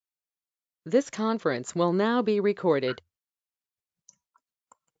This conference will now be recorded.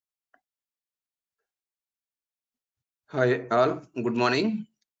 Hi all, good morning.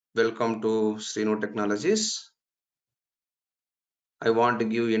 Welcome to Sreenu Technologies. I want to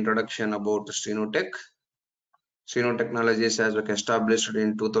give introduction about Sreenu Tech. Sreenu Technologies has been established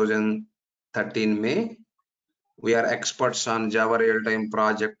in 2013 May. We are experts on Java Realtime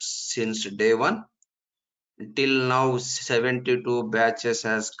Project since day one. Till now, 72 batches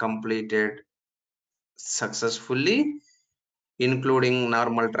has completed successfully, including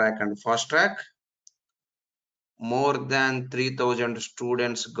normal track and fast track. More than 3,000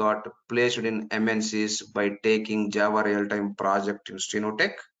 students got placed in MNCs by taking Java Realtime Project in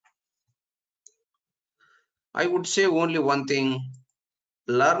Sreenutech. I would say only one thing,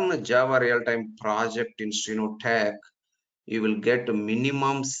 learn Java Realtime Project in Sreenutech. You will get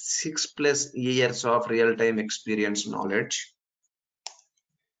minimum 6+ years of real-time experience knowledge.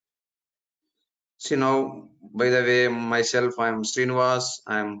 See now, by the way, myself, I'm Sreenivas.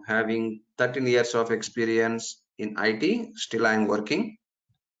 I'm having 13 years of experience in IT. Still, I'm working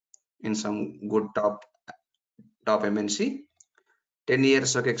in some good top MNC. 10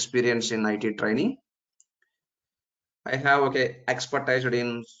 years of experience in IT training. I have expertise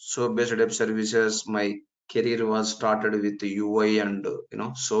in SOAP-based web services. My career was started with UI and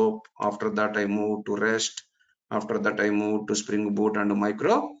SOAP. After that, I moved to REST. After that, I moved to Spring Boot and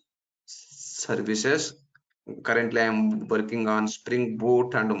microservices. Currently, I am working on Spring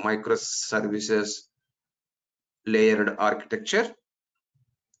Boot and microservices layered architecture.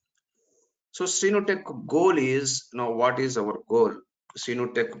 So Sreenutech goal is, now what is our goal?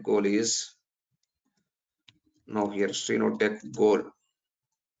 Sreenutech goal is, now here Sreenutech goal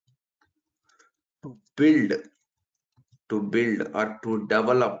to build or to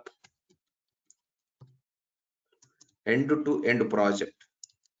develop end-to-end project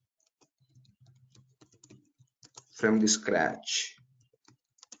from the scratch.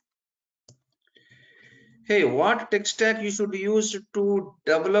 Hey, what tech stack you should use to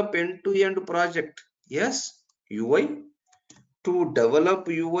develop end-to-end project? Yes, UI. To develop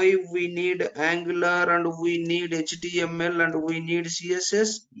UI, we need Angular and we need HTML and we need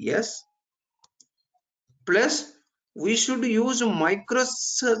CSS. Yes. Plus, we should use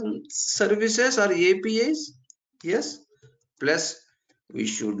microservices or APIs. Yes. Plus, we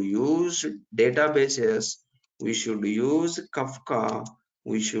should use databases. We should use KAFKA.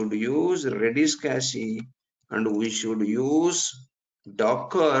 We should use Redis cache, and we should use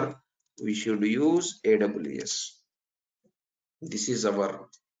Docker. We should use AWS. This is our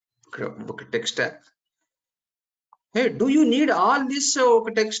tech stack. Hey, do you need all this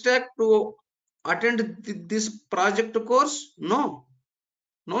tech stack to attend this project course? No,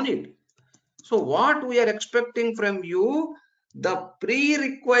 no need. So what we are expecting from you, the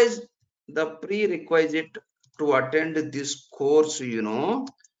prerequisite to attend this course,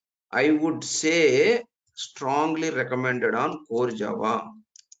 I would say strongly recommended on core Java,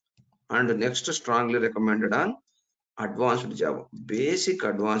 and next strongly recommended on advanced Java. Basic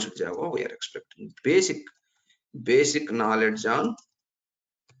advanced Java we are expecting. Basic knowledge on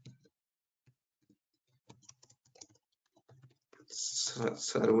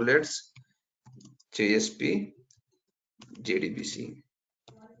servlets, JSP, JDBC.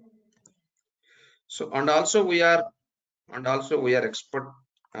 So and also we are expert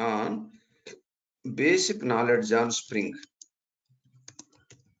on basic knowledge on Spring.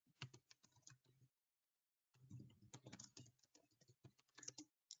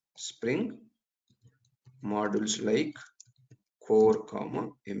 Spring modules like core,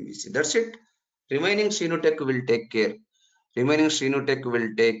 MVC. That's it. Remaining Sreenutech will take care. How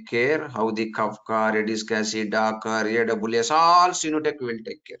the KAFKA, Redis cache, Docker, AWS, all Sreenutech will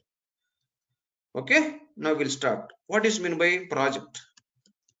take care. Okay, now we'll start. What is meant by project?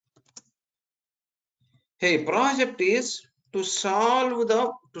 Hey, project is to solve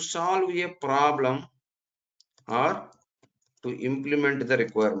a problem or to implement the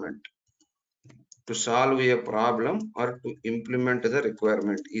requirement. To solve a problem or to implement the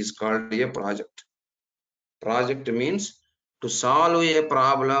requirement is called a project. Project means to solve a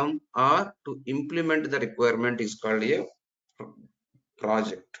problem or to implement the requirement is called a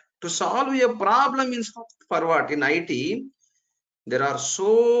project. To solve a problem is for what? In IT, there are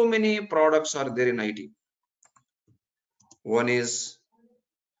so many products are there in IT. One is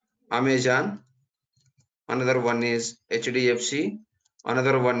Amazon, another one is HDFC,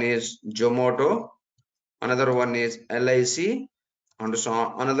 another one is Zomato, another one is LIC, and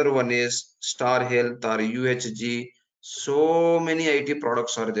so another one is Star Health or UHG. So many IT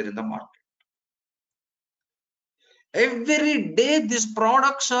products are there in the market. Every day these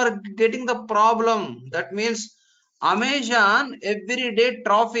products are getting the problem. That means Amazon every day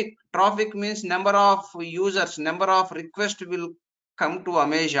traffic means number of users, number of requests will come to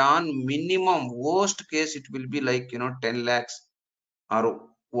Amazon. Minimum worst case it will be like 10 lakhs or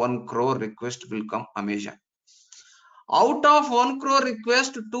 1 crore request will come Amazon. Out of 1 crore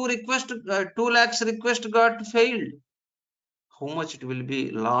request, 2 lakhs request got failed. How much it will be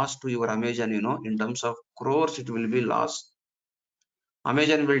lost to your Amazon, in terms of crores it will be lost.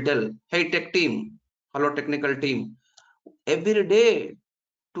 Amazon will tell, hey tech team, hello technical team, every day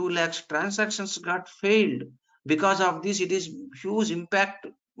 2 lakhs transactions got failed. Because of this, it is huge impact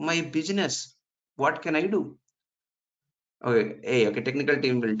my business. What can I do? Okay, technical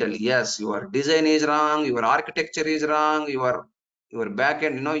team will tell, yes, your design is wrong, your architecture is wrong, your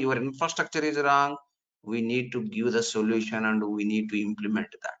backend, your infrastructure is wrong. We need to give the solution and we need to implement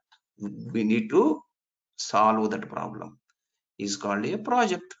that. We need to solve that problem. Is called a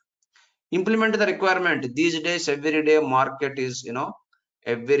project. Implement the requirement. These days, every day market is,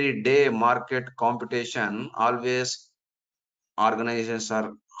 every day market competition. Always organizations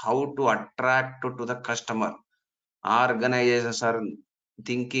are how to attract to the customer. Organizations are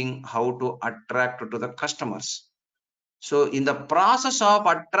thinking how to attract to the customers. So in the process of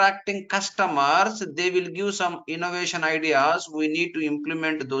attracting customers, they will give some innovation ideas. We need to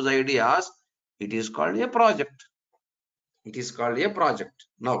implement those ideas. It is called a project. It is called a project.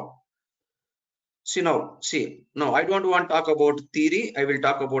 Now, now I don't want to talk about theory. I will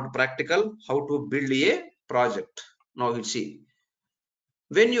talk about practical, how to build a project. Now you see,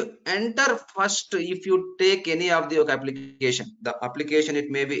 when you enter first, if you take any of the application, the application, it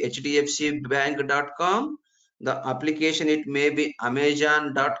may be hdfcbank.com, the application, it may be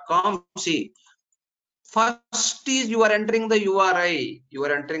amazon.com. See, first is you are entering the URI, you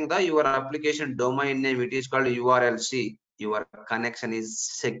are entering your application domain name, it is called URL. See, your connection is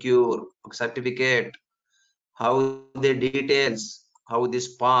secure, certificate, how the details, how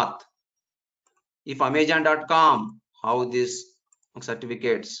this path. If amazon.com, how this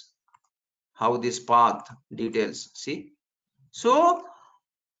certificates, how this path details. See, so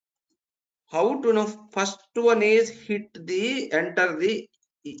how to know? First one is hit the enter the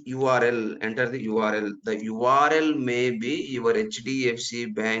URL, enter the URL. The URL may be your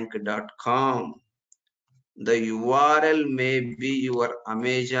hdfcbank.com. The URL may be your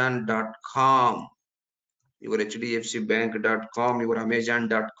amazon.com, your hdfcbank.com, your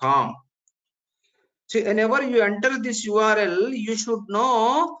amazon.com. See, whenever you enter this URL, you should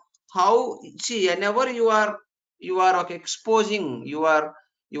know how. See, whenever you are exposing your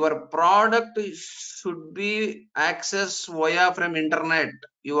product should be accessed via from internet.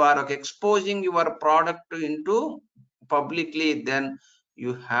 You are exposing your product into publicly, then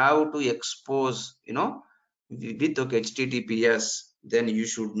you have to expose, with HTTPS. Then you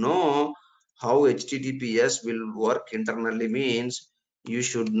should know how HTTPS will work internally. Means you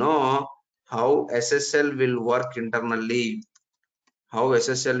should know how SSL will work internally, how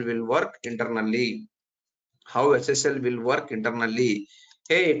SSL will work internally, how SSL will work internally.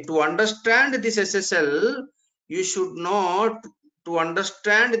 Hey, to understand this SSL, you should know, to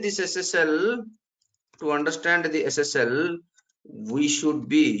understand this SSL, to understand the SSL,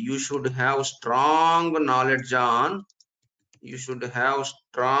 you should have strong knowledge on,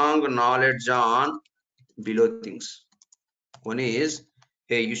 below things. One is,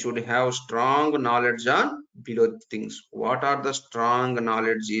 hey, you should have strong knowledge on below things. What are the strong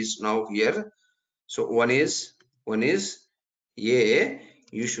knowledge is now here? So one is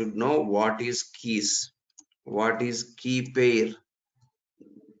you should know what is keys, what is key pair.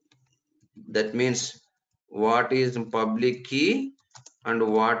 That means what is public key and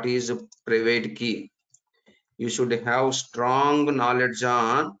what is private key. You should have strong knowledge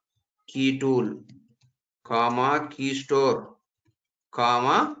on key tool, comma, key store,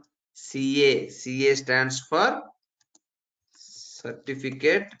 comma, CA. CA stands for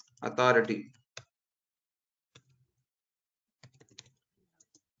certificate authority.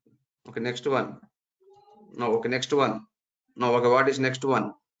 Okay, next one. No, okay, next one. No, okay, what is next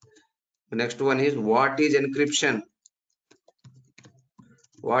one? The next one is, what is encryption?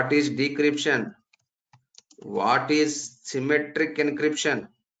 What is decryption? What is symmetric encryption?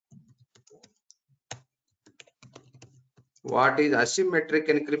 What is asymmetric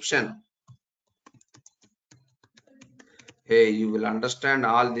encryption? Hey, you will understand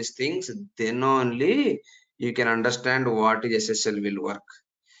all these things, then only you can understand what is SSL will work.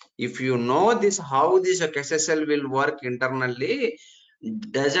 If you know this, how this SSL will work internally,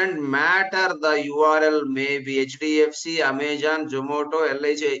 doesn't matter the URL may be HDFC, Amazon, Zomato,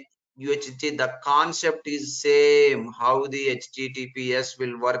 LIC, UHT, the concept is same. How the HTTPS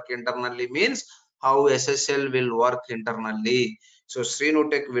will work internally means how SSL will work internally. So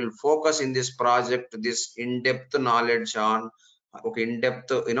Sreenutech will focus in this project this in-depth knowledge on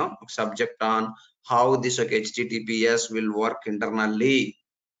in-depth subject on how this HTTPS will work internally.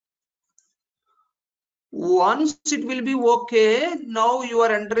 Once it will be okay, now you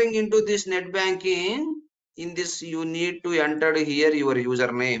are entering into this net banking. In this you need to enter here your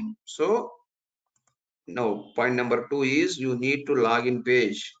username. So now point number 2 is you need to login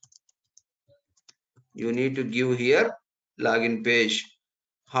page. You need to give here login page.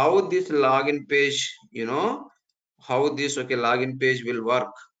 How this login page, how this login page will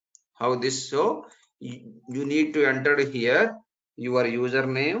work. How this, so you need to enter here your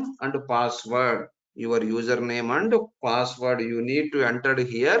username and password. Your username and password you need to enter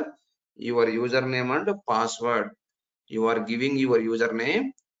here your username and password. You are giving your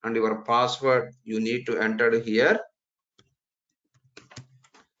username and your password you need to enter here.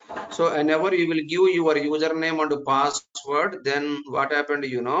 So whenever you will give your username and password, then what happened,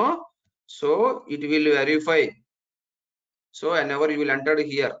 so it will verify. So whenever you will enter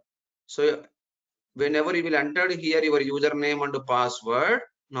here, so whenever you will enter here your username and password,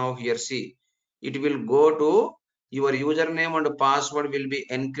 now here see, it will go to your username and password will be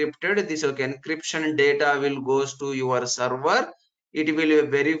encrypted. This encryption data will goes to your server. It will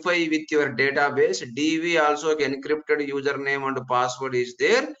verify with your database. DV also encrypted username and password is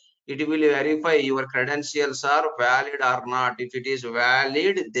there. It will verify your credentials are valid or not. If it is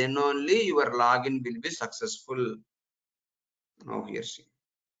valid, then only your login will be successful. Now here see.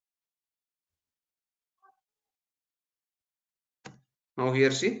 Now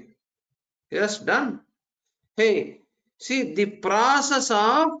here see. Yes, done. Hey, see the process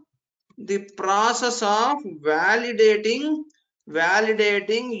of validating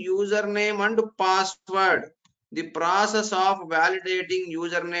username and password. The process of validating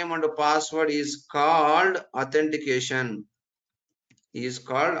username and password is called authentication. The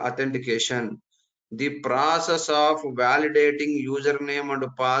process of validating username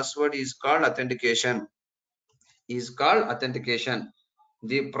and password is called authentication.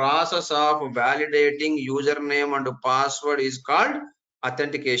 The process of validating username and password is called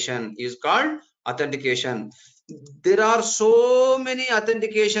authentication. There are so many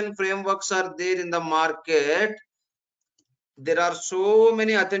authentication frameworks are there in the market.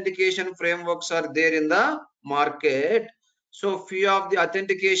 So few of the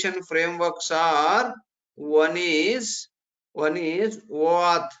authentication frameworks are one is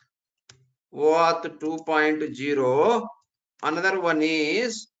OAuth 2.0. Another one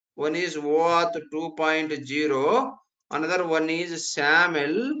is OAuth 2.0. Another one is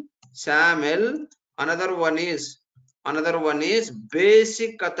SAML. Another one is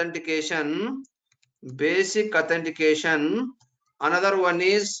basic authentication. Another one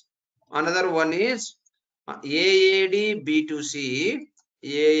is AAD B2C.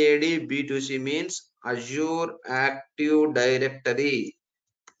 AAD B2C means Azure Active Directory.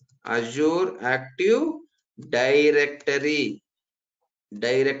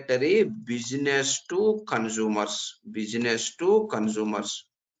 Directory business to consumers.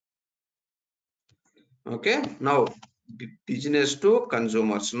 Okay, now business to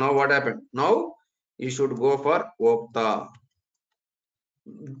consumers. Now what happened? Now you should go for Okta.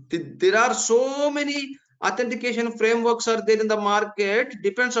 There are so many authentication frameworks are there in the market.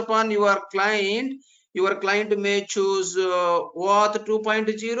 Depends upon your client. Your client may choose OAuth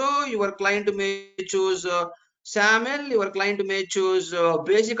 2.0. Your client may choose SAML. Your client may choose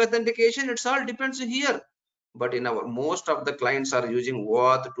basic authentication. It's all depends here. But in our most of the clients are using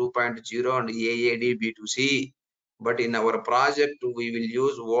OAuth 2.0 and AAD B2C. But in our project, we will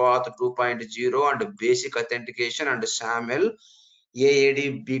use OAuth 2.0 and basic authentication and SAML.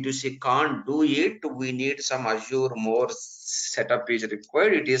 AAD B2C can't do it. We need some Azure more setup is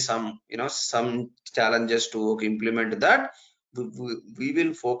required. It is some challenges to implement that. We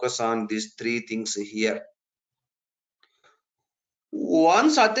will focus on these three things here.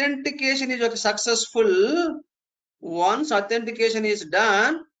 Once authentication is successful, once authentication is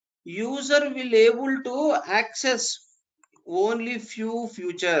done, user will able to access only few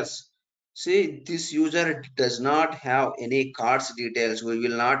features. See, this user does not have any cards details. We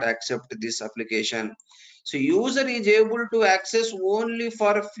will not accept this application. So user is able to access only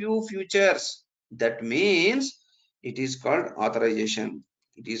for a few features. That means it is called authorization.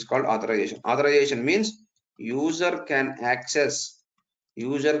 Authorization means user can access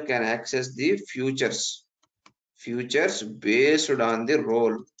the features based on the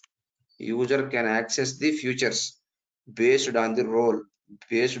role. User can access the features based on the role.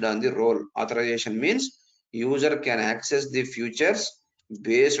 based on the role. Authorization means user can access the features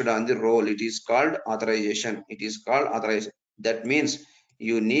based on the role. It is called authorization. It is called authorization. That means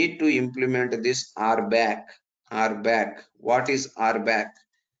you need to implement this RBAC. RBAC. What is RBAC?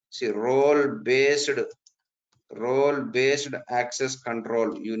 See, role based access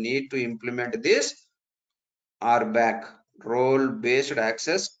control. You need to implement this RBAC, role based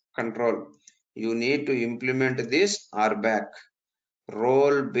access control. You need to implement this RBAC,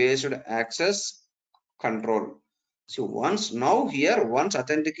 role based access control. So once once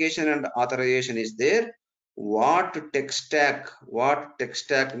authentication and authorization is there, what tech stack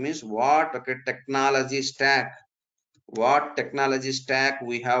means what, okay, technology stack, what technology stack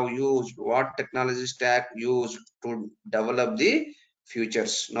we have used, what technology stack used to develop the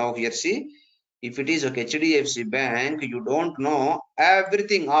features. Now here see, if it is a HDFC bank, you don't know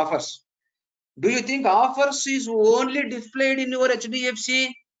everything offers. Do you think offers is only displayed in your HDFC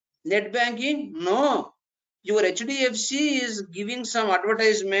net banking? No. Your HDFC is giving some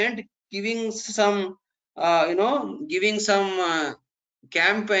advertisement, giving some, giving some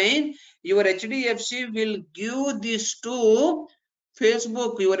campaign. Your HDFC will give this to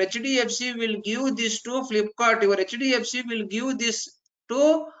Facebook. Your HDFC will give this to Flipkart. Your HDFC will give this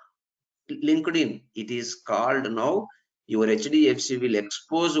to LinkedIn. It is called now. Your HDFC will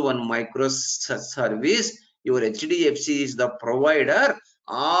expose one microservice. Your HDFC is the provider.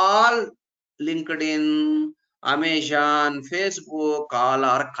 All LinkedIn, Amazon, Facebook, all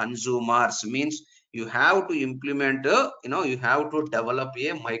are consumers. Means you have to implement, you have to develop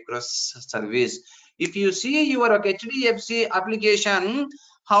a microservice. If you see your HDFC application,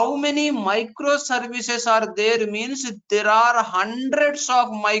 how many microservices are there? Means there are hundreds of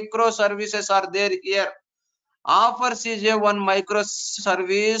microservices are there here. Offers is a one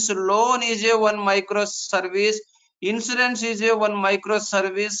microservice, loan is a one microservice, insurance is a one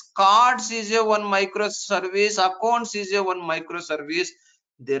microservice, cards is a one microservice, accounts is a one microservice.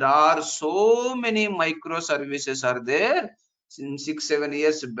 There are so many microservices are there. Since 6-7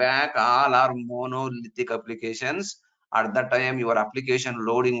 years back, all are monolithic applications. At that time, your application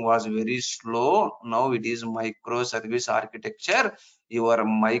loading was very slow. Now it is microservice architecture. Your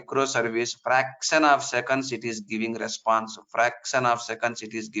microservice, fraction of seconds it is giving response, fraction of seconds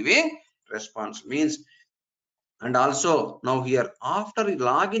it is giving response. Means, and also now here, after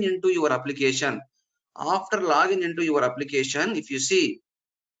logging into your application, if you see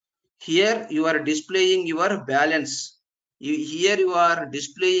here, you are displaying your balance. Here you are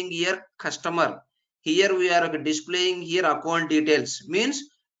displaying your customer. Here we are displaying here account details. Means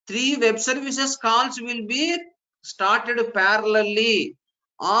 3 web services calls will be started parallelly.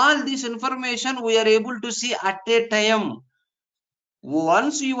 All this information we are able to see at a time.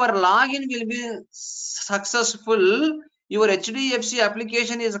 Once your login will be successful, your HDFC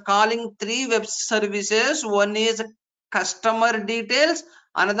application is calling 3 web services. One is customer details,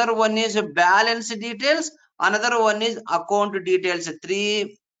 another one is balance details, another one is account details.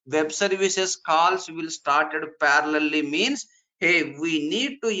 3 web services calls will started parallelly. Means, hey, we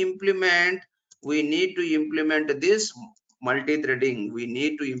need to implement this multi-threading. We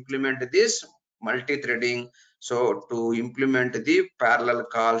need to implement this multi-threading. So to implement the parallel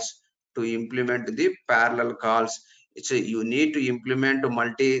calls, you need to implement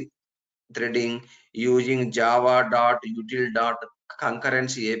multi-threading using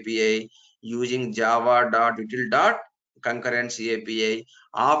java.util.concurrency API, using java.util.concurrency API.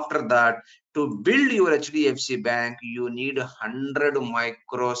 After that, to build your HDFC bank, you need 100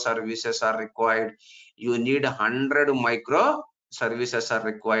 microservices are required.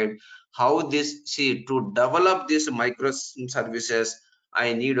 How this, see, to develop these microservices,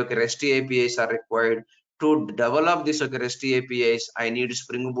 I need, okay, REST APIs are required. To develop this, okay, REST APIs, I need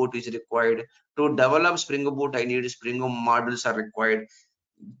Spring Boot is required. To develop Spring Boot, I need Spring modules are required.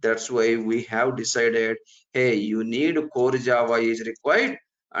 That's why we have decided, hey, you need core Java is required,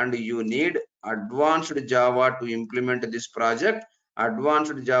 and you need advanced Java to implement this project.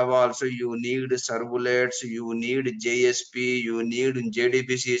 Advanced Java also, you need servlets, you need JSP, you need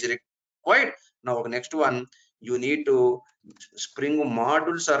JDBC is required. Now next one, you need to Spring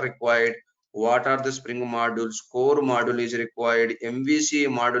modules are required. What are the Spring modules? Core module is required, MVC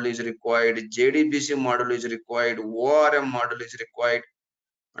module is required, JDBC module is required, ORM module is required,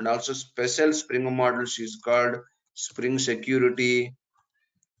 and also special Spring modules is called Spring Security.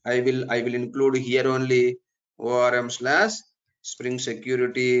 I will include here only ORM slash Spring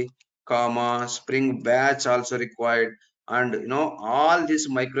Security, comma, Spring Batch also required. And all these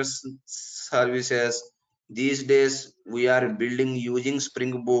microservices these days we are building using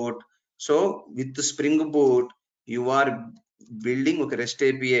Spring Boot. So with the Spring Boot, you are building REST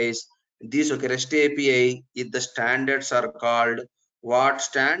APIs. These REST API, if the standards are called, what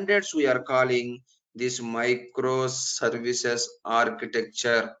standards we are calling this microservices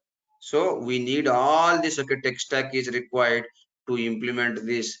architecture. So we need all this tech stack is required to implement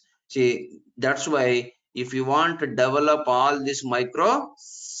this. See, that's why if you want to develop all these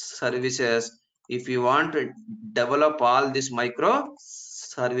microservices, if you want to develop all these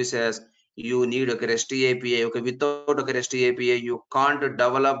microservices, you need a REST API. Okay, without a REST API, you can't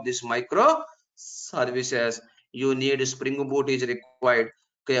develop this micro services. You need Spring Boot is required.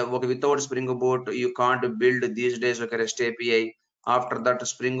 Okay, without Spring Boot, you can't build these days like a REST API. After that,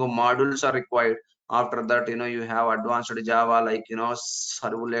 Spring modules are required. After that, you have advanced Java like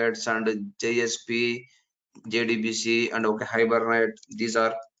servlets and JSP, JDBC, and okay, Hibernate. These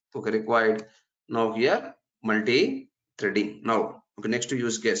are okay required. Now here multi-threading. Now okay, next to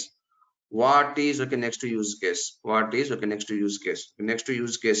use case. What is okay next to use case? What is okay next to use case? Next to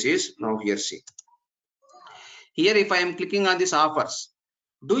use case is now here see. Here if I am clicking on these offers,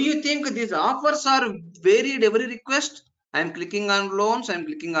 do you think these offers are varied every request? I am clicking on loans, I am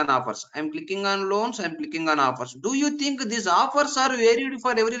clicking on offers. I am clicking on loans, I am clicking on offers. Do you think these offers are varied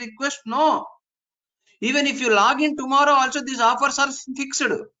for every request? No. Even if you log in tomorrow also these offers are fixed.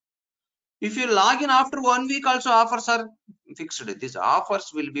 If you log in after 1 week also offers are fixed. These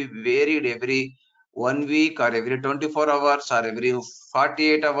offers will be varied every 1 week or every 24 hours or every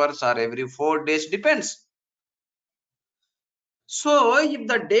 48 hours or every 4 days, depends. So if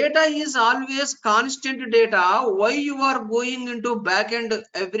the data is always constant data, why you are going into backend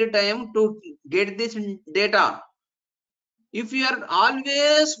every time to get this data? If you are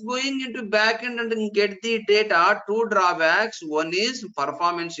always going into backend and get the data, two drawbacks. One is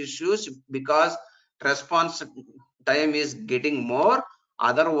performance issues because response time is getting more.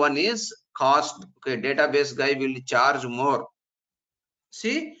 Other one is cost. Okay, database guy will charge more.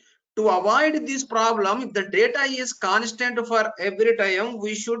 See, to avoid this problem, if the data is constant for every time,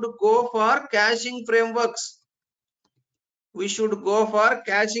 we should go for caching frameworks. We should go for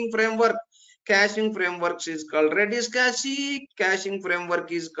caching framework. Caching frameworks is called Redis cache. Caching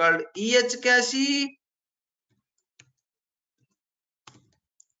framework is called cache.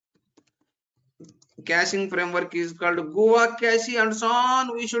 Caching framework is called Goa cache and so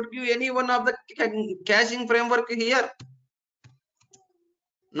on. We should give any one of the caching framework here.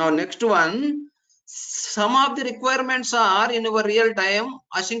 Now next one, some of the requirements are in our real time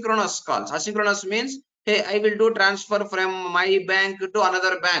asynchronous calls. Asynchronous means, hey, I will do transfer from my bank to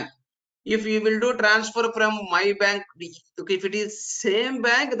another bank. If you will do transfer from my bank, if it is same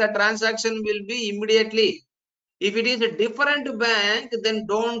bank, the transaction will be immediately. If it is a different bank, then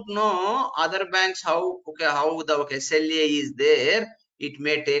don't know other banks how the SLA is there. It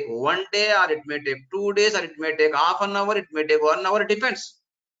may take 1 day, or it may take 2 days, or it may take half an hour, it may take 1 hour, depends.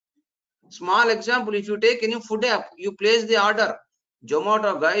 Small example, if you take any food app, you place the order,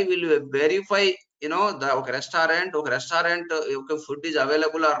 Zomato guy will verify, the restaurant, food is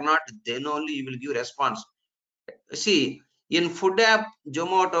available or not, then only you will give response. See, in food app,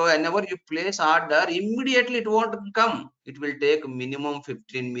 Zomato, whenever you place order, immediately it won't come. It will take minimum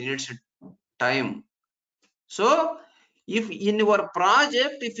 15 minutes time. So, if in your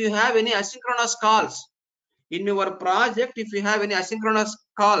project, if you have any asynchronous calls, in your project, if you have any asynchronous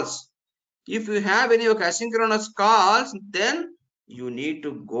calls, if you have any asynchronous calls, then you need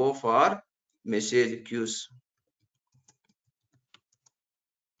to go for message queues.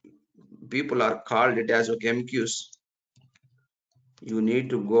 People are called it as MQs. You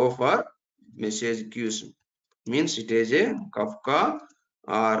need to go for message queues. Means it is a Kafka,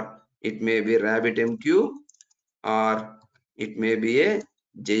 or it may be RabbitMQ, or it may be a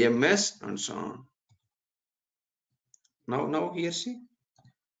JMS and so on. Now here see,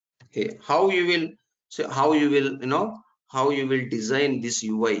 hey, how you will how you will design this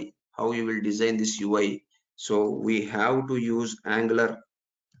UI, how you will design this UI. So we have to use Angular,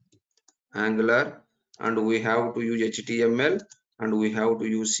 and we have to use HTML, and we have to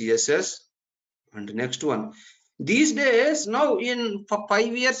use CSS. And next one, these days, now in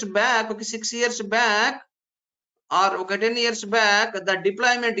 5 years back, okay, 6 years back, or okay, 10 years back, the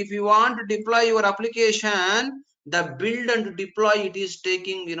deployment, if you want to deploy your application, the build and deploy, it is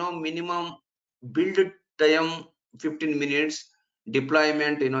taking minimum build time 15 minutes,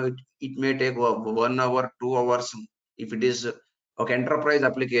 deployment it may take 1 hour, 2 hours. If it is okay enterprise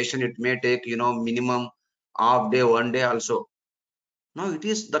application, it may take minimum half day, 1 day also. Now it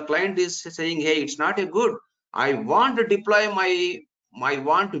is the client is saying, hey, it's not a good, I want to deploy my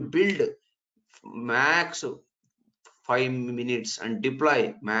want to build max 5 minutes and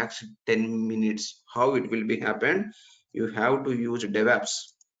deploy max 10 minutes. How it will be happen? you have to use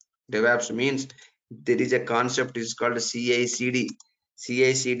DevOps. DevOps means there is a concept is called CI/CD.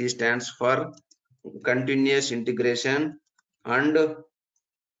 CI/CD stands for continuous integration and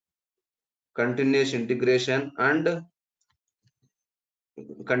continuous integration and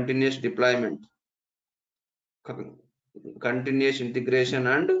continuous deployment. Continuous integration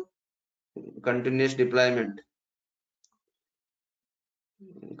and continuous deployment.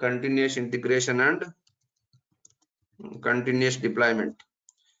 Continuous integration and continuous deployment.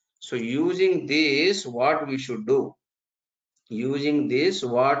 So using this, what we should do? Using this,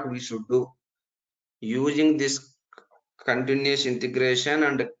 what we should do? Using this continuous integration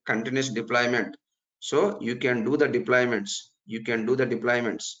and continuous deployment. So you can do the deployments. You can do the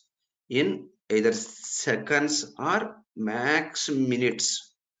deployments in either seconds or max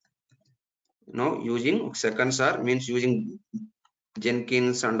minutes. Using seconds or means using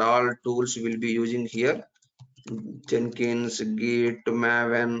Jenkins and all tools will be using here. Jenkins, Git,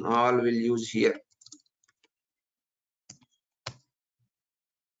 Maven, all will use here.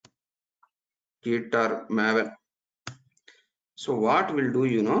 Git or Maven. So what we'll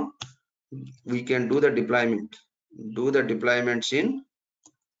do, we can do the deployment. Do the deployments in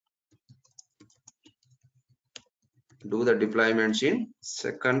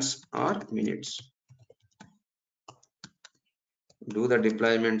seconds or minutes. Do the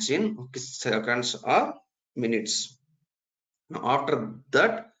deployments in seconds or minutes. Now after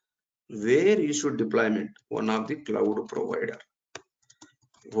that, where you should deployment? One of the cloud provider.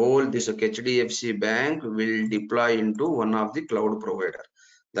 Whole this HDFC bank will deploy into one of the cloud provider.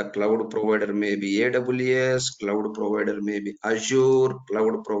 The cloud provider may be AWS, cloud provider may be Azure,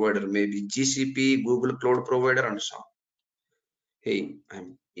 cloud provider may be GCP, Google Cloud Provider, and so on. Hey,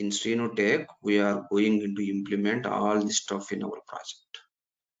 in Sreenutech, we are going to implement all this stuff in our project.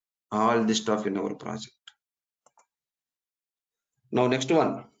 All this stuff in our project. Now, next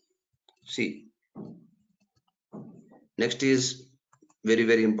one. See, next is very,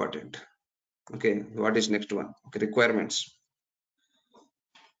 very important. Okay, what is next one? Okay, requirements.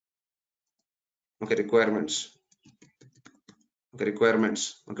 Okay, requirements. Okay,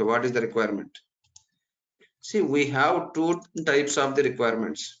 requirements. Okay, what is the requirement? See, we have two types of the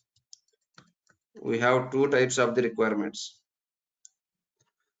requirements. We have two types of the requirements.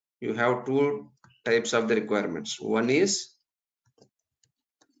 You have two types of the requirements. One is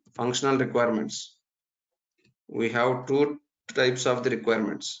functional requirements. We have two types of the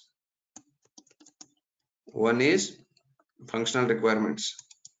requirements. One is functional requirements.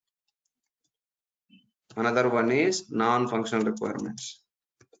 Another one is non-functional requirements.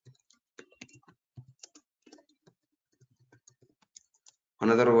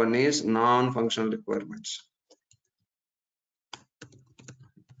 Another one is non-functional requirements.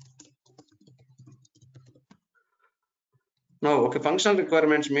 Now, okay, functional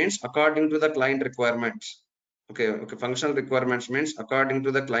requirements means according to the client requirements. Okay, functional requirements means according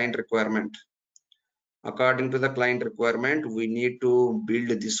to the client requirement. According to the client requirement, we need to build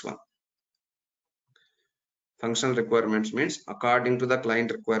this one. Functional requirements means according to the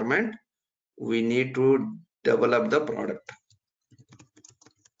client requirement, we need to develop the product.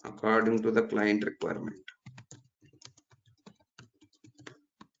 According to the client requirement,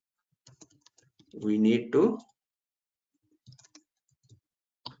 we need to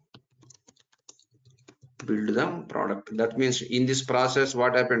build the product. That means in this process,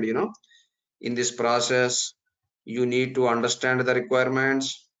 what happened, in this process, you need to understand the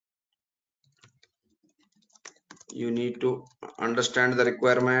requirements. You need to understand the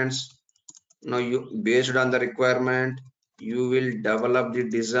requirements. Now, based on the requirement, you will develop the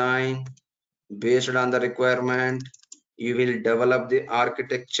design. Based on the requirement, you will develop the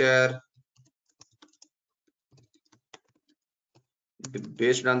architecture.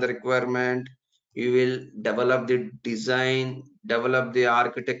 Based on the requirement, you will develop the design, develop the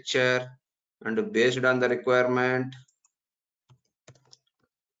architecture, and based on the requirement,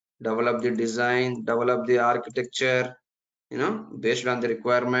 develop the design, develop the architecture. Based on the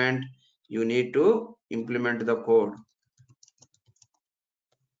requirement, you need to implement the code,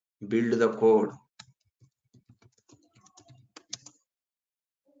 build the code,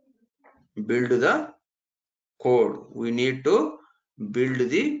 build the code. We need to build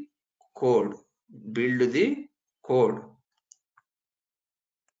the code, build the code.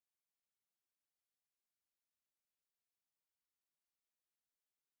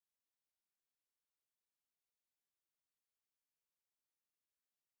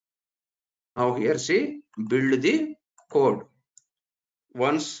 Now here see, build the code.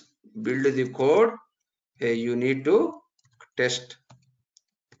 Once build the code, you need to test.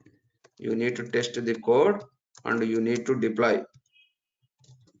 You need to test the code. and you need to deploy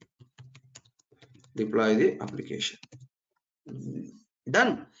the application.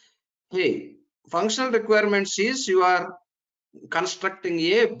 Done. Hey, functional requirements is you are constructing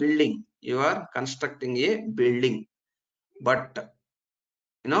a building. You are constructing a building, but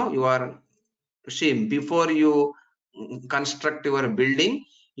you are, see, before you construct your building,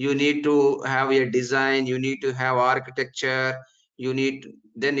 you need to have a design, you need to have architecture, you need,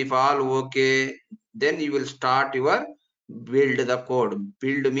 then if all okay, then you will start your build the code.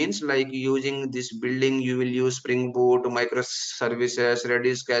 Build means like using this building, you will use Spring Boot, Microservices,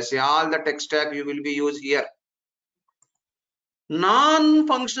 Redis, Cache, all the tech stack you will be used here.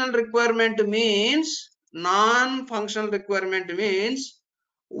 Non-functional requirement means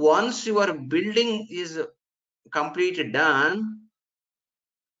once your building is completely done,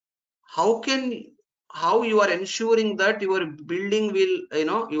 how you are ensuring that your building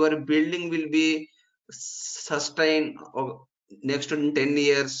will be sustained next to 10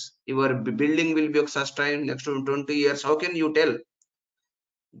 years, your building will be sustained next to 20 years. How can you tell?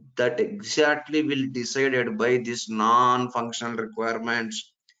 That exactly will decided by these non-functional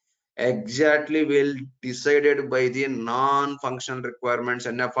requirements. Exactly will decided by the non-functional requirements,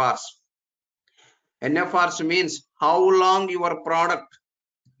 NFRs. NFRs means how long your product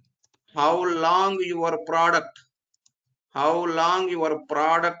can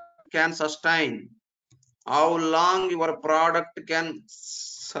sustain, how long your product can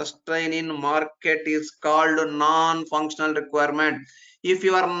sustain in market is called non-functional requirement. If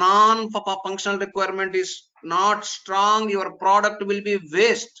your non-functional requirement is not strong, your product will be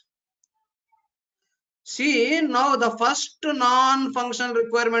waste. See, now the first non-functional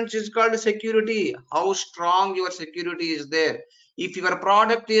requirement is called security. How strong your security is there. If your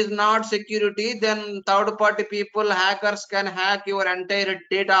product is not security, then third-party people, hackers can hack your entire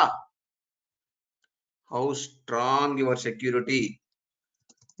data. How strong your security.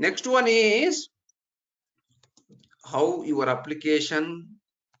 Next one is how your application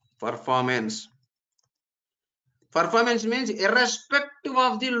performance. Performance means irrespective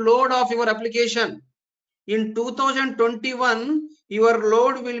of the load of your application. In 2021, your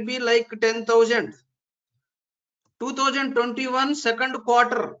load will be like 10,000. 2021 second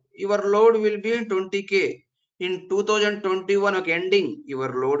quarter, your load will be 20K. In 2021 ending,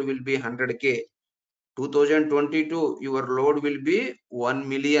 your load will be 100K. 2022, your load will be 1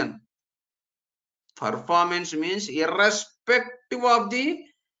 million. Performance means irrespective of the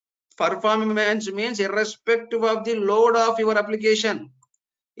load of your application.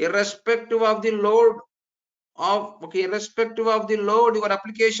 Irrespective of the load your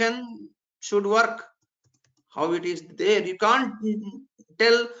application should work. How it is there, you can't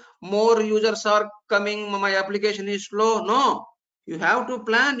tell more users are coming, my application is slow. No, you have to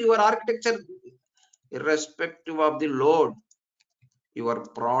plan your architecture. Irrespective of the load, your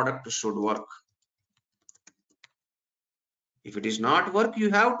product should work. If it is not work,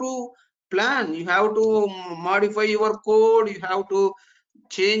 you have to plan, you have to modify your code, you have to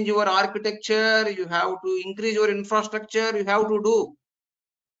change your architecture, you have to increase your infrastructure, you have to do.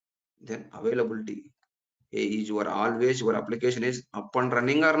 Then availability, is your application is up and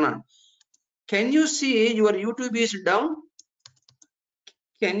running or not. Can you see your YouTube is down?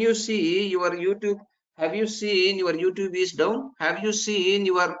 Can you see your YouTube? Have you seen your YouTube is down? Have you seen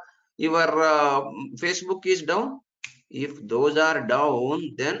your Facebook is down? If those are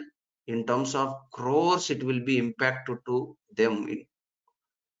down, then in terms of crores, it will be impacted to them.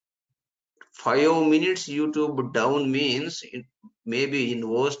 5 minutes YouTube down means maybe in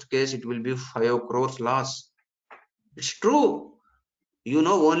worst case it will be 5 crores loss. It's true.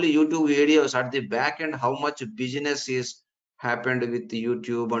 Only YouTube videos at the back end, how much business is happened with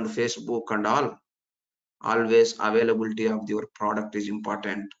YouTube and Facebook and all. Always availability of your product is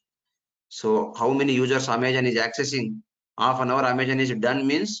important. So how many users Amazon is accessing? Half an hour Amazon is done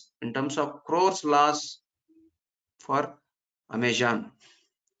means in terms of crores loss for Amazon.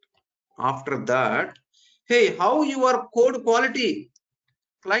 After that, hey, how your code quality?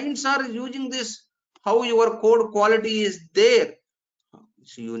 Clients are using this. How your code quality is there?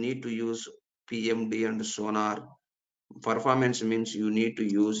 So you need to use PMD and Sonar. Performance means you need to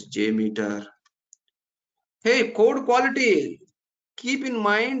use JMeter. Hey, code quality. Keep in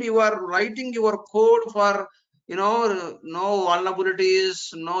mind you are writing your code for no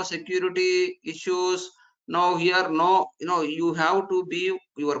vulnerabilities, no security issues. Now here, no, you have to be,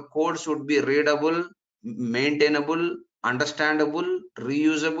 your code should be readable, maintainable, understandable,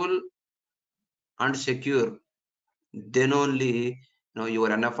 reusable, and secure. Then only your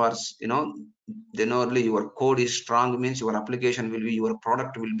NFRs, then only your code is strong, means your application will be, your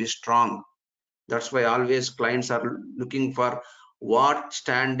product will be strong. That's why always clients are looking for what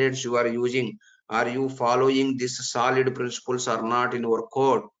standards you are using. Are you following these solid principles or not in your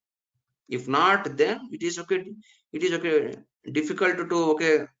code? If not, then it is okay. It is okay. Difficult to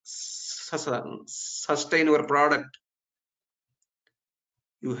okay sustain your product.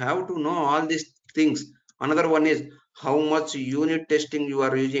 You have to know all these things. Another one is how much unit testing you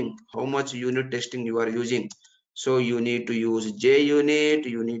are using. How much unit testing you are using. So you need to use JUnit,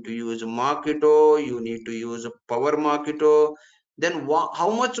 you need to use Marketo, you need to use Power Marketo. Then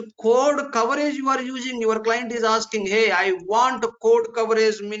how much code coverage you are using. Your client is asking, hey, I want code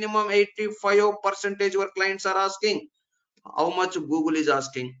coverage minimum 85%. Your clients are asking. How much Google is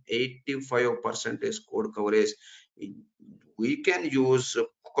asking? 85% code coverage. We can use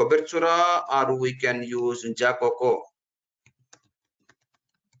Cobertura or we can use Jacoco.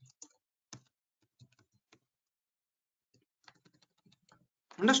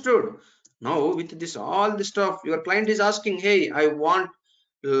 Understood? Now with this all this stuff, your client is asking, hey, I want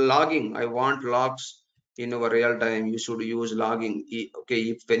logging, I want logs in our real time. You should use logging. Okay,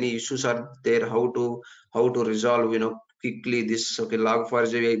 if any issues are there, how to resolve, quickly this. Okay,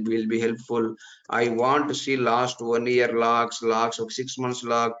 log4j will be helpful. I want to see last 1 year logs of 6 months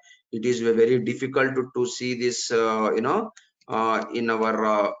log. It is very difficult to see this in our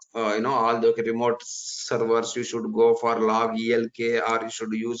all the remote servers. You should go for log elk, or you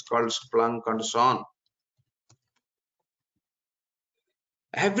should use called Splunk and so on.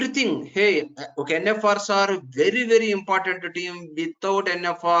 Everything. Hey, okay, NFRs are very important team. Without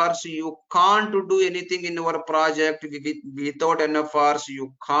NFRs you can't do anything in our project. Without NFRs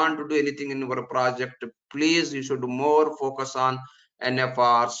you can't do anything in our project. Please, you should more focus on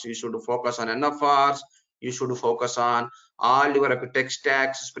NFRs. You should focus on NFRs. You should focus on all your tech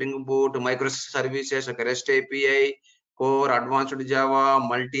stacks, Spring Boot, microservices, okay, REST API, core, advanced Java,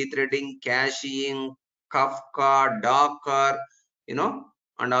 multi-threading, caching, Kafka, Docker, you know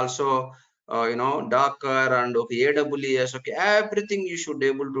and also Docker and okay, AWS. Okay, everything you should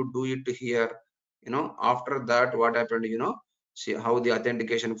able to do it here. After that, what happened? See how the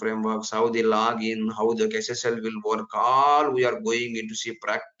authentication frameworks, how the login, how the SSL will work. All we are going into see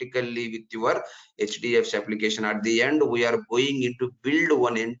practically with your HDFS application. At the end, we are going into build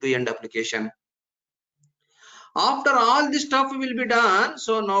one end-to-end application. After all this stuff will be done,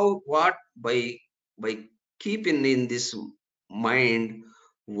 so now what, by keeping in this mind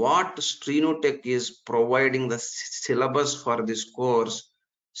what Sreenutech is providing the syllabus for this course.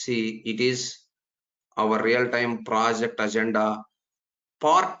 See, it is our real-time project agenda.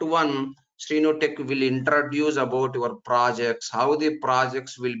 Part 1, Sreenutech will introduce about your projects, how the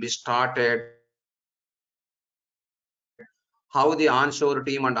projects will be started, how the onshore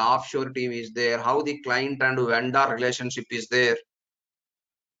team and offshore team is there, how the client and vendor relationship is there,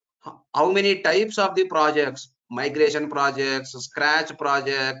 how many types of the projects, migration projects, scratch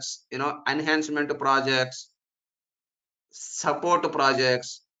projects, enhancement projects, support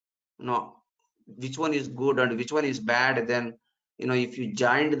projects, which one is good and which one is bad. Then if you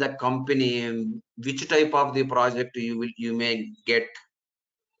joined the company, which type of the project you may get.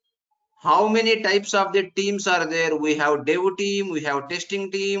 How many types of the teams are there? We have dev team, we have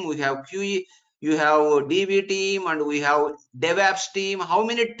testing team, we have QE, you have DB team, and we have DevOps team. How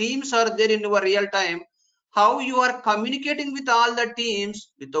many teams are there in your real time? How you are communicating with all the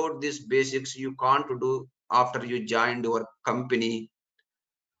teams? Without these basics, you can't do after you joined your company.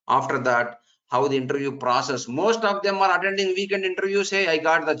 After that, how the interview process. Most of them are attending weekend interviews. Hey, I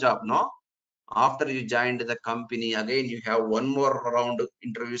got the job. No, after you joined the company, again you have one more round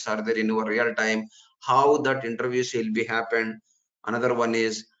interviews are there in your real time. How that interviews will be happen. Another one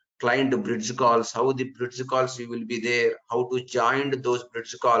is client bridge calls. How the bridge calls you will be there, how to join those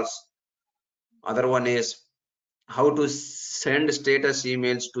bridge calls. Other one is how to send status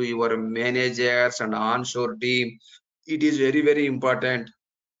emails to your managers and onshore team. It is very important.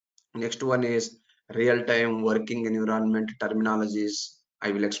 Next one is real-time working environment terminologies.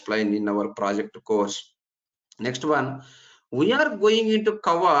 I will explain in our project course. Next one, we are going into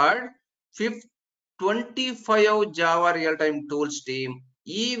covered 25 Java real-time tools team.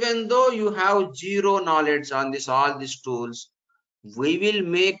 Even though you have zero knowledge on this all these tools, we will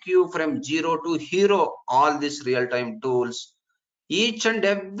make you from zero to hero all these real-time tools. Each and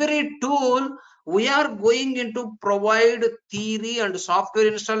every tool we are going into provide theory and software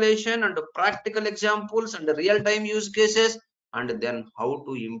installation and practical examples and real-time use cases, and then how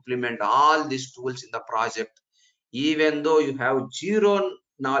to implement all these tools in the project. Even though you have zero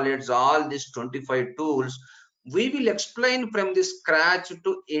knowledge all these 25 tools, we will explain from the scratch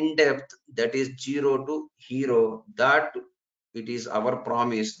to in depth, that is zero to hero. That it is our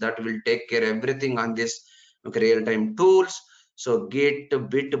promise that will take care everything on this real-time tools. So Git,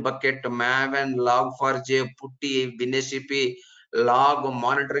 Bitbucket, Maven, Log4j, Putty, WinSCP, log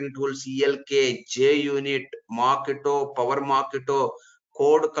monitoring tools, ELK, JUnit, Marketo, Power Marketo,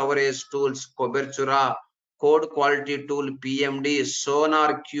 code coverage tools, Cobertura, code quality tool, PMD,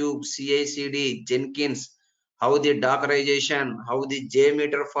 Sonar Cube, CI/CD, Jenkins, how the Dockerization, how the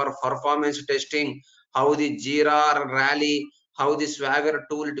JMeter for performance testing, how the Jira Rally, how the Swagger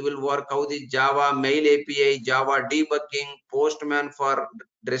tool it will work, how the Java Mail API, Java debugging, Postman for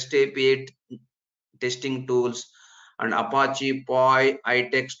REST API testing tools, and Apache Poi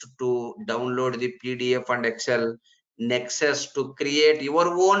iText to download the PDF and Excel, Nexus to create your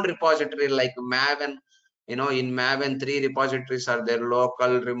own repository like Maven. In Maven, 3 repositories are there: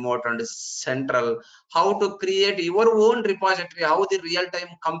 local, remote, and central. How to create your own repository, how the real-time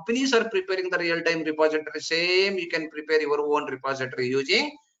companies are preparing the real-time repository, same you can prepare your own repository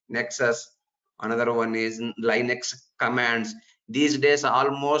using Nexus. Another one is Linux commands. These days,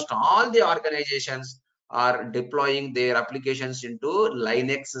 almost all the organizations are deploying their applications into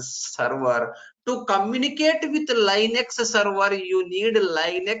Linux server. To communicate with Linux server, you need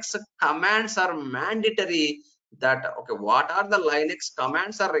Linux commands are mandatory. That okay, what are the Linux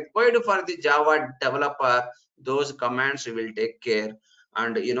commands are required for the Java developer? Those commands will take care.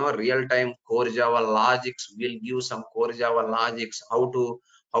 And real-time core Java logics will give some core Java logics, how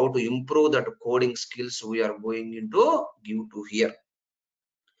to improve that coding skills we are going into give to here.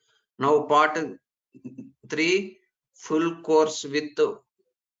 Now part 3, full course with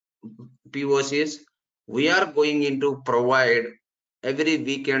POCs. We are going into provide every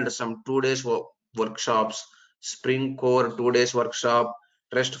weekend some 2 days workshops, Spring Core 2 days workshop,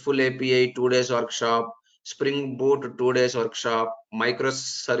 RESTful API 2 days workshop, Spring Boot 2 days workshop,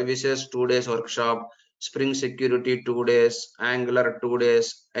 Microservices 2 days workshop, Spring Security 2 days, Angular 2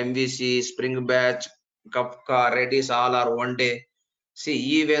 days, MVC, Spring Batch, KAFKA, Redis all are 1 day. See,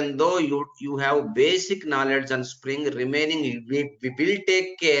 even though you have basic knowledge on Spring, remaining we will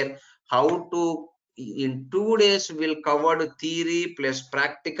take care how to in 2 days will cover theory plus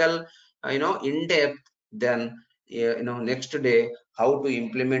practical, in depth. Then next day how to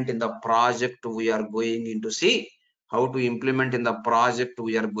implement in the project we are going into see. How to implement in the project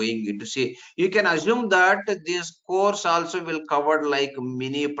we are going into see. You can assume that this course also will cover like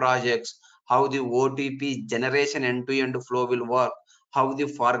mini projects, how the OTP generation end-to-end flow will work, how the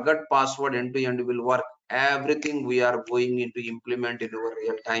forgot password end-to-end will work. Everything we are going into implement in our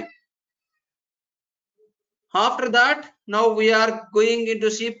real time. After that, now we are going into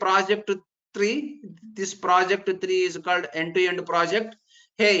see project 3. This project 3 is called end-to-end project.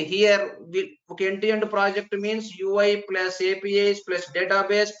 Hey, here okay, end-to-end project means UI plus APIs plus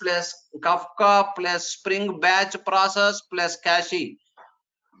database plus Kafka plus Spring batch process plus cache.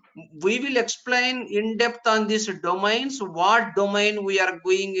 We will explain in depth on these domains. What domain we are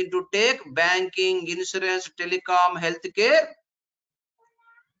going into take: banking, insurance, telecom, healthcare.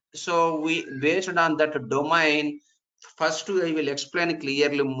 So we based on that domain, first I will explain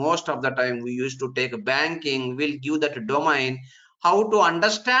clearly. Most of the time we used to take banking, will give that domain, how to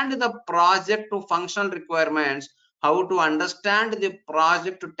understand the project to functional requirements, how to understand the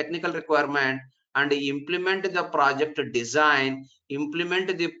project to technical requirement, and implement the project design,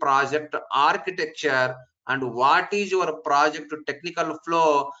 implement the project architecture, and what is your project technical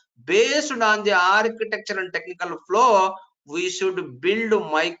flow. Based on the architecture and technical flow, we should build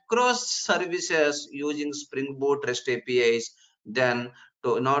microservices using Spring Boot REST APIs. Then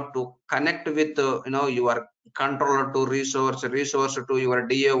to connect with your controller to resource to your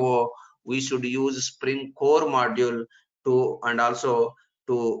DAO, we should use Spring Core module to, and also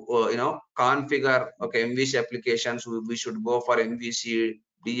to configure okay MVC applications. We should go for MVC,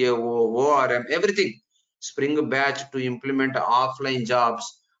 DAO, ORM, everything. Spring Batch to implement offline jobs.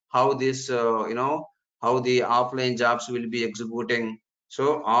 How this how the offline jobs will be executing.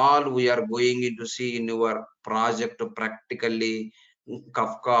 So all we are going into see in your project practically.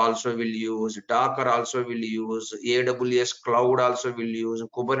 Kafka also will use, Docker also will use, AWS cloud also will use,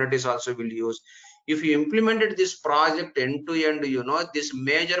 Kubernetes also will use. If you implemented this project end to end, this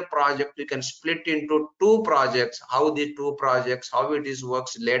major project you can split into 2 projects. How the 2 projects, how it is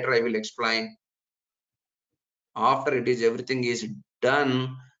works later I will explain. After it is everything is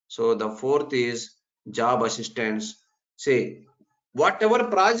done, so the 4th is job assistance. Say whatever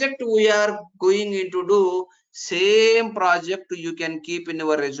project we are going into do, same project you can keep in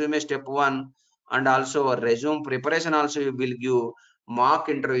your resume step 1, and also resume preparation also you will give mock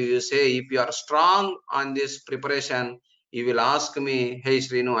interview. You say if you are strong on this preparation, You will ask me, hey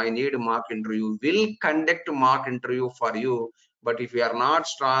Sreenu, I need mock interview. We'll conduct mock interview for you. But if you are not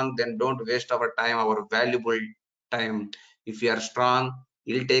strong, then don't waste our time, our valuable time. If you are strong,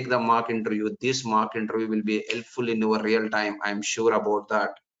 you'll take the mock interview. This mock interview will be helpful in your real time. I'm sure about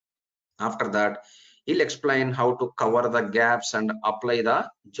that. After that, he'll explain how to cover the gaps and apply the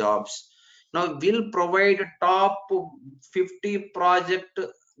jobs. Now, we'll provide top 50 project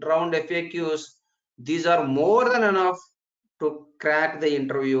round FAQs. These are more than enough to crack the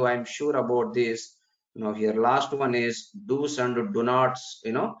interview. I'm sure about this. Here last one is do's and do nots,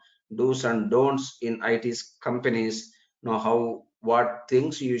 do's and don'ts in IT companies. How, what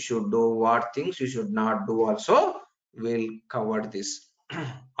things you should do, what things you should not do also. We'll cover this.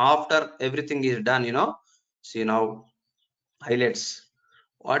 After everything is done, see now highlights.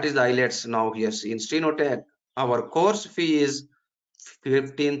 What is the highlights now here? See, in Sreenutech, our course fee is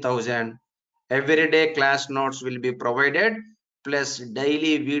 15,000. Everyday class notes will be provided, plus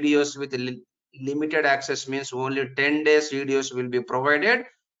daily videos with limited access, means only 10 days videos will be provided,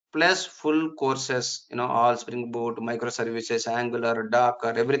 plus full courses, all Spring Boot, microservices, Angular,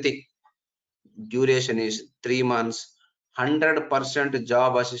 Docker, everything. Duration is 3 months. 100%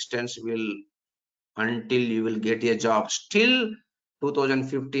 job assistance will until you will get a job. Still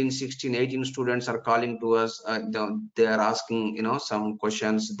 2015, 16, 18 students are calling to us. They are asking some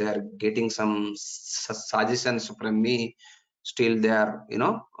questions. They are getting some suggestions from me. Still they are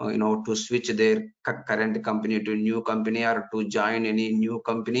to switch their current company to new company or to join any new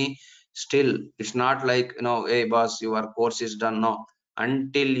company. Still it's not like hey boss, your course is done. No,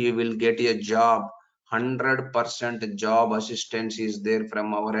 until you will get a job, 100% job assistance is there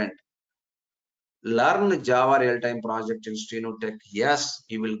from our end. Learn Java Realtime Project in Sreenutech. Yes,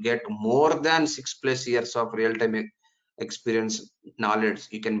 you will get more than 6+ years of real-time experience knowledge.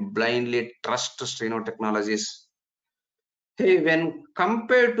 You can blindly trust Sreenu Technologies. Hey, when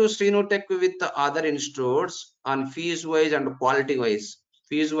compared to Sreenutech with the other institutes on fees wise and quality wise,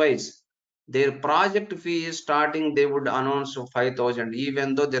 fees wise, their project fee is starting, they would announce 5,000.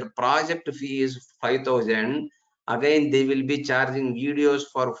 Even though their project fee is 5,000, again they will be charging videos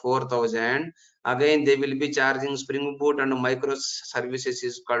for 4,000. Again they will be charging Spring Boot and microservices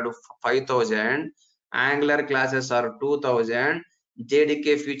is called 5,000. Angular classes are 2,000.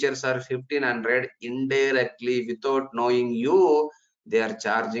 JDK features are 1,500. Indirectly, without knowing you, they are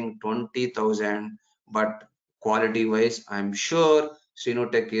charging 20,000. But quality wise, I'm sure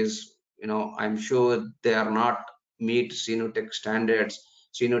Sreenutech is, I'm sure they are not meet Sreenutech standards.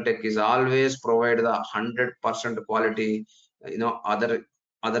 Sreenutech is always provide the 100% quality.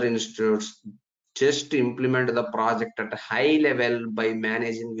 Other institutes just implement the project at a high level by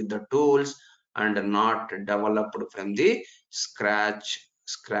managing with the tools and not developed from the scratch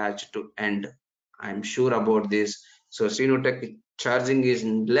to end. I'm sure about this. So Sreenutech charging is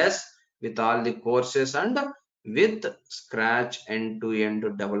less with all the courses and with scratch end-to-end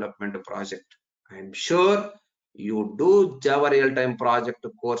development project. I'm sure you do Java real-time project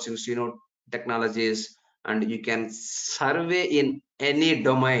course in Sreenutech Technologies, and you can survey in any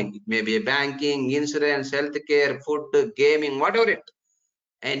domain. It may be banking, insurance, healthcare, food, gaming, whatever it.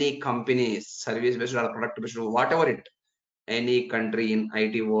 Any company, service based or product based, whatever it, any country in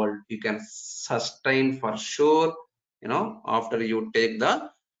IT world, you can sustain for sure. After you take the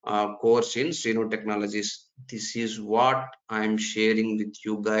course in Sreenu Technologies. This is what I'm sharing with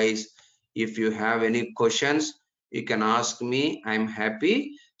you guys. If you have any questions, you can ask me. I'm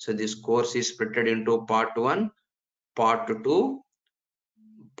happy. So this course is split into part 1, part 2,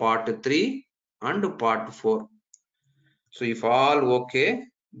 part 3, and part 4. So if all okay,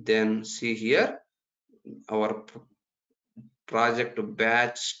 then see here our project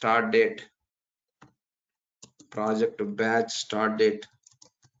batch start date. Project batch start date.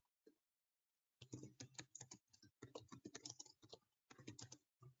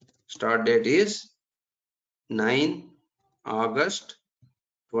 Start date is 9 August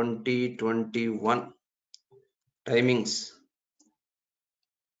 2021. Timings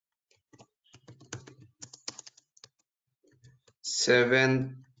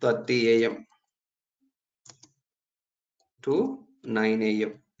 7:30 a.m. to 9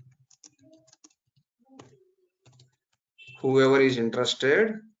 a.m. Whoever is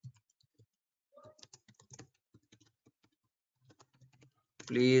interested,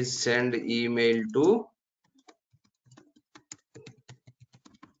 please send email to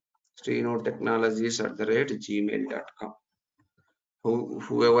sreenutechnologies@gmail.com.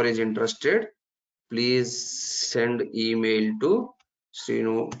 Whoever is interested, please send email to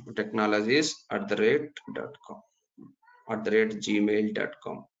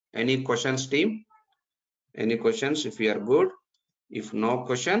sreenutechnologies@gmail.com. Any questions, team? Any questions? If you are good, if no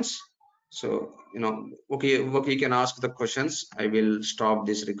questions, so okay, you can ask the questions. I will stop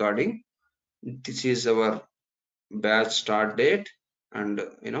this recording. This is our batch start date and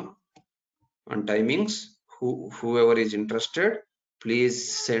on timings. Whoever is interested,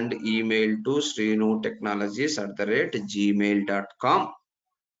 please send email to sreenutechnologies@gmail.com.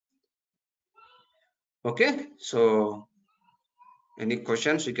 Okay, so any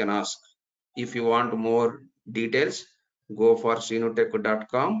questions you can ask. If you want more details, go for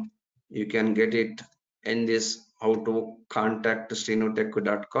sreenutech.com. You can get it in this how to contact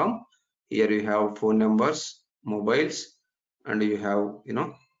sreenutech.com. Here you have phone numbers, mobiles, and you have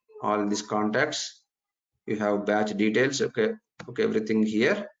all these contacts. You have batch details. Okay, everything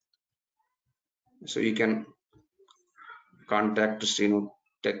here. So you can contact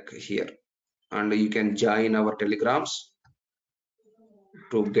Sreenutech here, and you can join our telegrams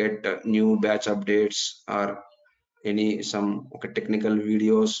to get new batch updates or some technical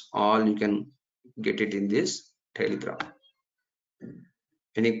videos. All you can get it in this telegram.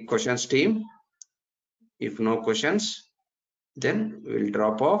 Any questions, team? If no questions, then we'll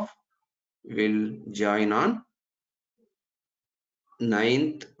drop off. We'll join on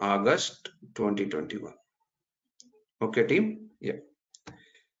 9th August 2021. Okay, team? Yeah.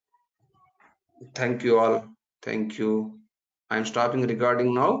 Thank you all. Thank you. I'm stopping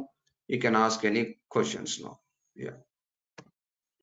recording now. You can ask any questions now. Yeah.